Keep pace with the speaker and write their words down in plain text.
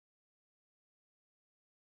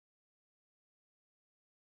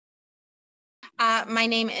My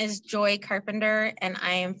name is Joy Carpenter, and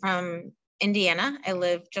I am from Indiana. I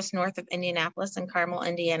live just north of Indianapolis in Carmel,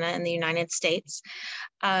 Indiana, in the United States.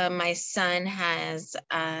 My son has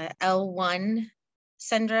L1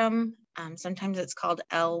 syndrome. Sometimes it's called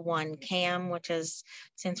L1-CAM, which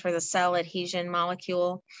stands for the cell adhesion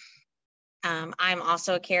molecule. I'm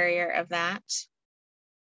also a carrier of that.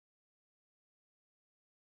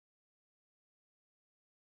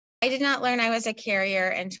 I did not learn I was a carrier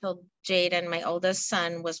until Jaden, my oldest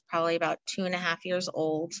son, was probably about 2.5 years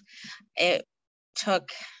old. It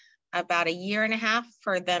took about 1.5 years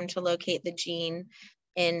for them to locate the gene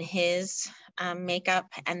in his makeup.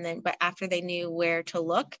 But after they knew where to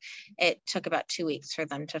look, it took about 2 weeks for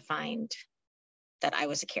them to find that I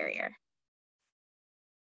was a carrier.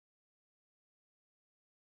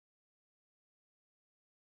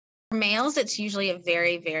 For males, it's usually a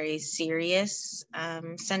very, very serious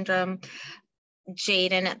syndrome.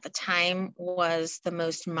 Jaden at the time was the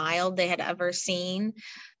most mild they had ever seen.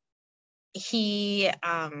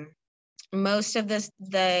 Most of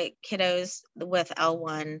the kiddos with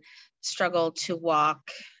L1 struggle to walk,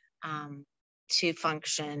 to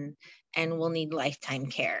function, and will need lifetime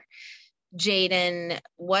care. Jaden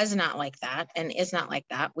was not like that and is not like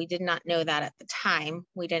that. We did not know that at the time.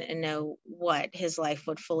 We didn't know what his life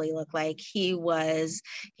would fully look like. He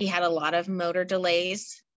had a lot of motor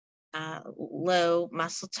delays, low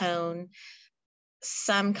muscle tone,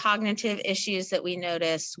 some cognitive issues that we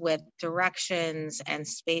noticed with directions and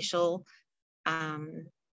spatial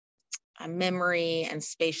memory and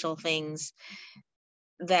spatial things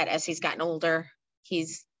that as he's gotten older,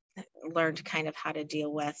 he's learned kind of how to deal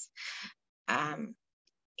with.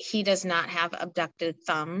 He does not have abducted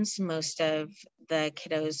thumbs. Most of the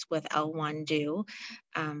kiddos with L1 do.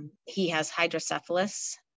 He has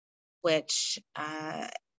hydrocephalus, which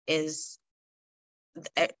is,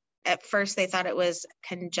 at first they thought it was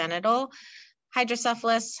congenital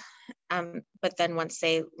hydrocephalus, but then once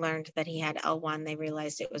they learned that he had L1, they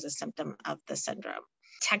realized it was a symptom of the syndrome.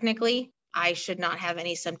 Technically, I should not have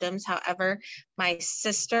any symptoms. However, my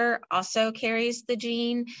sister also carries the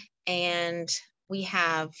gene, and we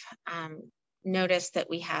have noticed that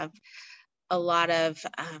we have a lot of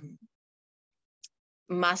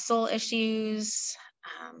muscle issues,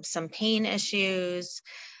 some pain issues,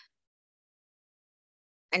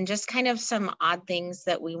 and just kind of some odd things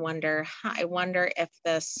that we wonder. I wonder if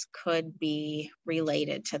this could be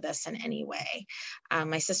related to this in any way.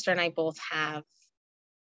 My sister and I both have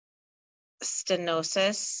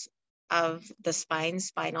stenosis of the spine,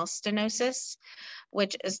 spinal stenosis,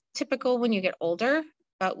 which is typical when you get older,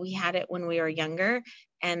 but we had it when we were younger.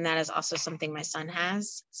 And that is also something my son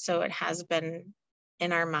has. So it has been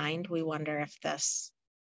in our mind. We wonder if this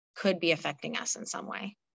could be affecting us in some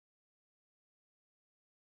way.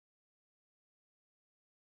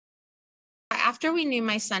 After we knew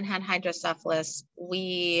my son had hydrocephalus,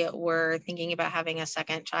 we were thinking about having a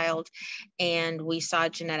second child, and we saw a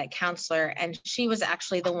genetic counselor, and she was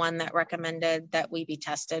actually the one that recommended that we be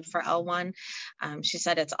tested for L1. She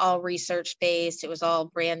said it's all research-based, it was all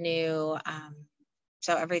brand new,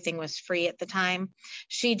 so everything was free at the time.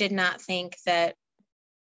 She did not think that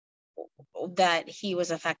he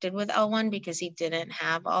was affected with L1 because he didn't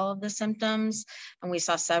have all of the symptoms, and we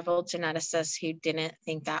saw several geneticists who didn't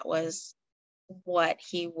think that was what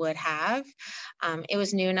he would have. It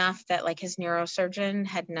was new enough that like his neurosurgeon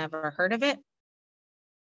had never heard of it.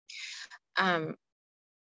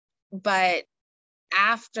 But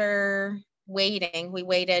after waiting, we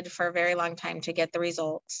waited for a very long time to get the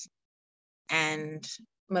results. And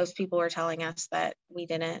most people were telling us that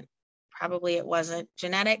probably it wasn't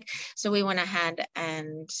genetic. So we went ahead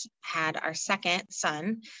and had our second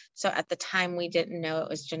son. So at the time we didn't know it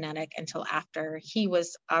was genetic until after he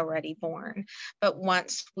was already born. But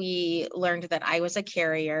once we learned that I was a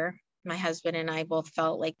carrier, my husband and I both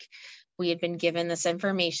felt like we had been given this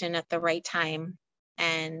information at the right time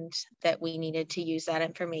and that we needed to use that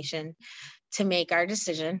information to make our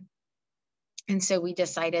decision. And so we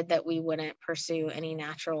decided that we wouldn't pursue any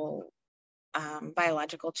natural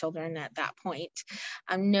biological children at that point.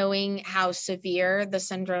 Knowing how severe the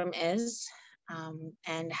syndrome is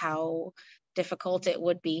and how difficult it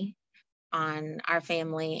would be on our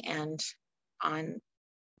family and on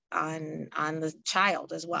the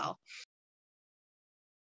child as well.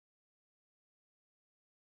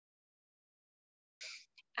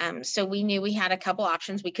 So we knew we had a couple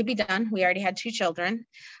options. We could be done. We already had 2 children.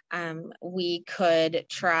 We could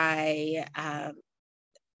try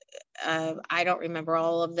I don't remember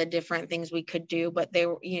all of the different things we could do, but they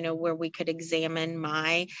were, where we could examine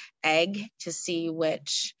my egg to see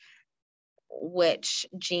which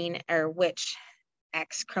gene or which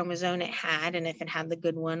X chromosome it had, and if it had the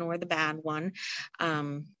good one or the bad one.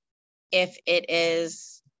 If it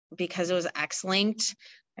is because it was X-linked,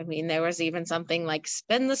 I mean, there was even something like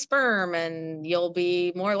spin the sperm and you'll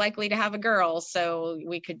be more likely to have a girl. So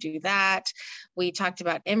we could do that. We talked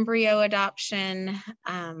about embryo adoption,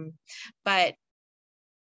 but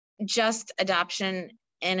just adoption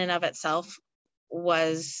in and of itself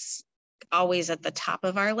was always at the top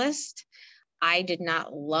of our list. I did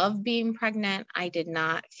not love being pregnant. I did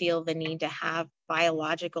not feel the need to have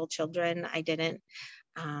biological children. I didn't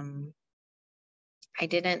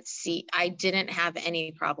have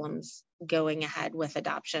any problems going ahead with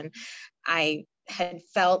adoption. I had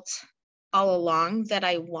felt all along that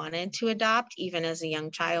I wanted to adopt. Even as a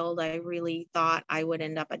young child, I really thought I would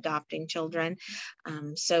end up adopting children.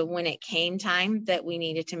 So when it came time that we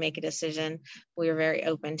needed to make a decision, we were very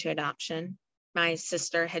open to adoption. My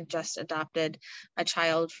sister had just adopted a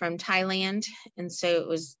child from Thailand, and so it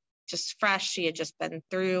was just fresh. She had just been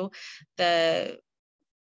through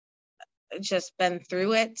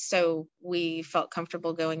it, so we felt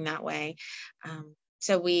comfortable going that way.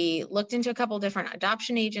 So we looked into a couple different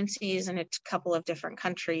adoption agencies in a couple of different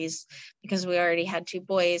countries. Because we already had 2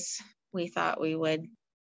 boys, we thought we would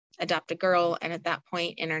adopt a girl. And at that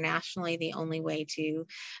point, internationally, the only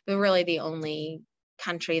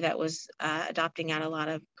country that was adopting out a lot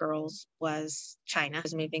of girls was China. It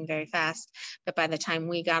was moving very fast, but by the time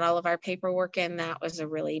we got all of our paperwork in, that was a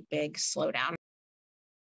really big slowdown.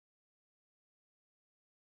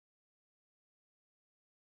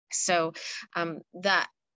 So that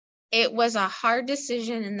it was a hard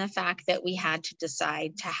decision in the fact that we had to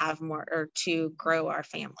decide to have more or to grow our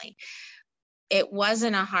family. It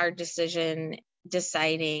wasn't a hard decision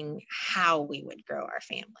deciding how we would grow our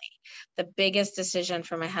family. The biggest decision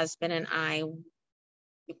for my husband and I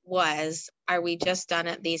was, are we just done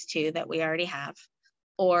at these 2 that we already have,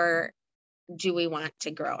 or do we want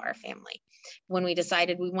to grow our family? When we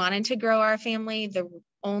decided we wanted to grow our family, the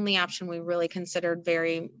only option we really considered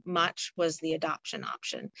very much was the adoption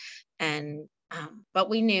option. And but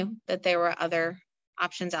we knew that there were other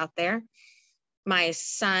options out there. My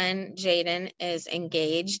son, Jaden, is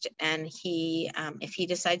engaged, and he, if he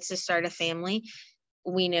decides to start a family,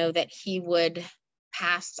 we know that he would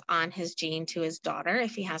pass on his gene to his daughter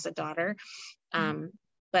if he has a daughter.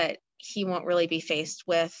 But he won't really be faced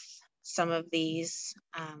with some of these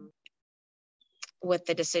with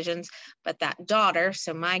the decisions, but that daughter,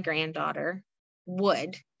 so my granddaughter,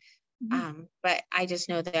 would. But I just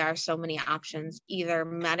know there are so many options, either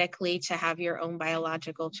medically to have your own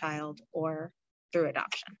biological child or through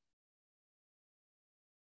adoption.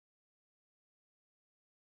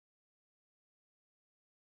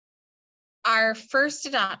 Our first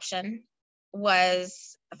adoption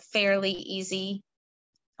was fairly easy.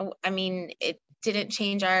 I mean, it didn't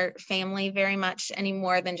change our family very much any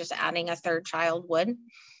more than just adding a 3rd child would.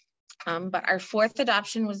 But our 4th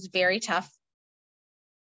adoption was very tough.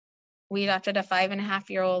 We adopted a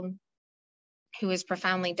 5.5-year-old who was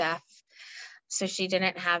profoundly deaf. So she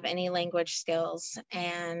didn't have any language skills,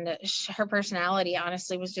 and her personality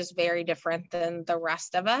honestly was just very different than the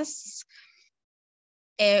rest of us.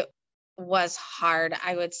 It was hard,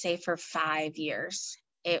 I would say, for 5 years.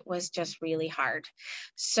 It was just really hard.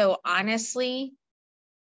 So honestly,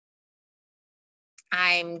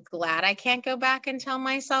 I'm glad I can't go back and tell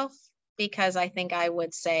myself, because I think I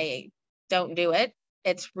would say, don't do it.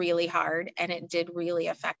 It's really hard, and it did really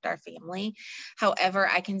affect our family. However,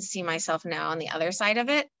 I can see myself now on the other side of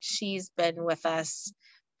it. She's been with us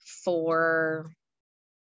for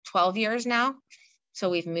 12 years now. So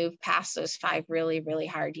we've moved past those 5 really, really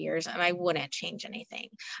hard years, and I wouldn't change anything.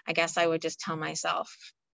 I guess I would just tell myself,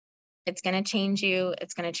 it's going to change you.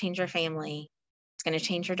 It's going to change your family. It's going to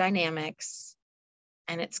change your dynamics,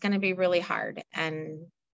 and it's going to be really hard. And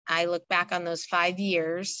I look back on those 5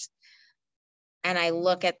 years, and I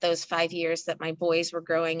look at those 5 years that my boys were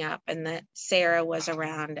growing up and that Sarah was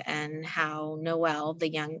around, and how Noelle,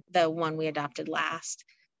 the one we adopted last,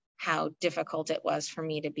 how difficult it was for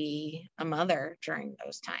me to be a mother during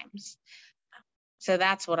those times. So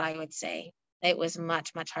that's what I would say. It was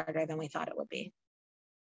much, much harder than we thought it would be.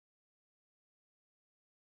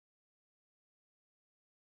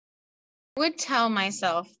 I would tell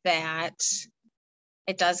myself that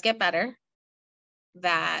it does get better,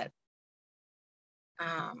 that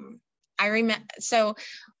I remember, so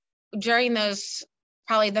during those,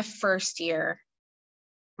 probably the first year,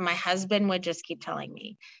 my husband would just keep telling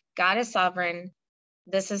me, God is sovereign.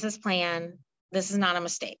 This is his plan. This is not a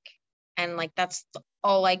mistake. And like, that's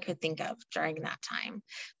all I could think of during that time.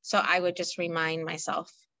 So I would just remind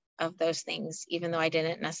myself of those things, even though I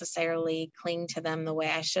didn't necessarily cling to them the way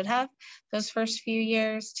I should have those first few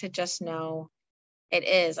years, to just know it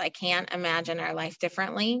is. I can't imagine our life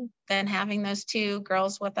differently than having those two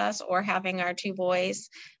girls with us or having our two boys.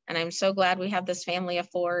 And I'm so glad we have this family of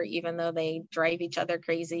 4, even though they drive each other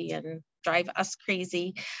crazy and drive us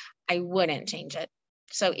crazy. I wouldn't change it.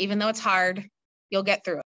 So even though it's hard, you'll get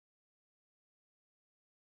through it.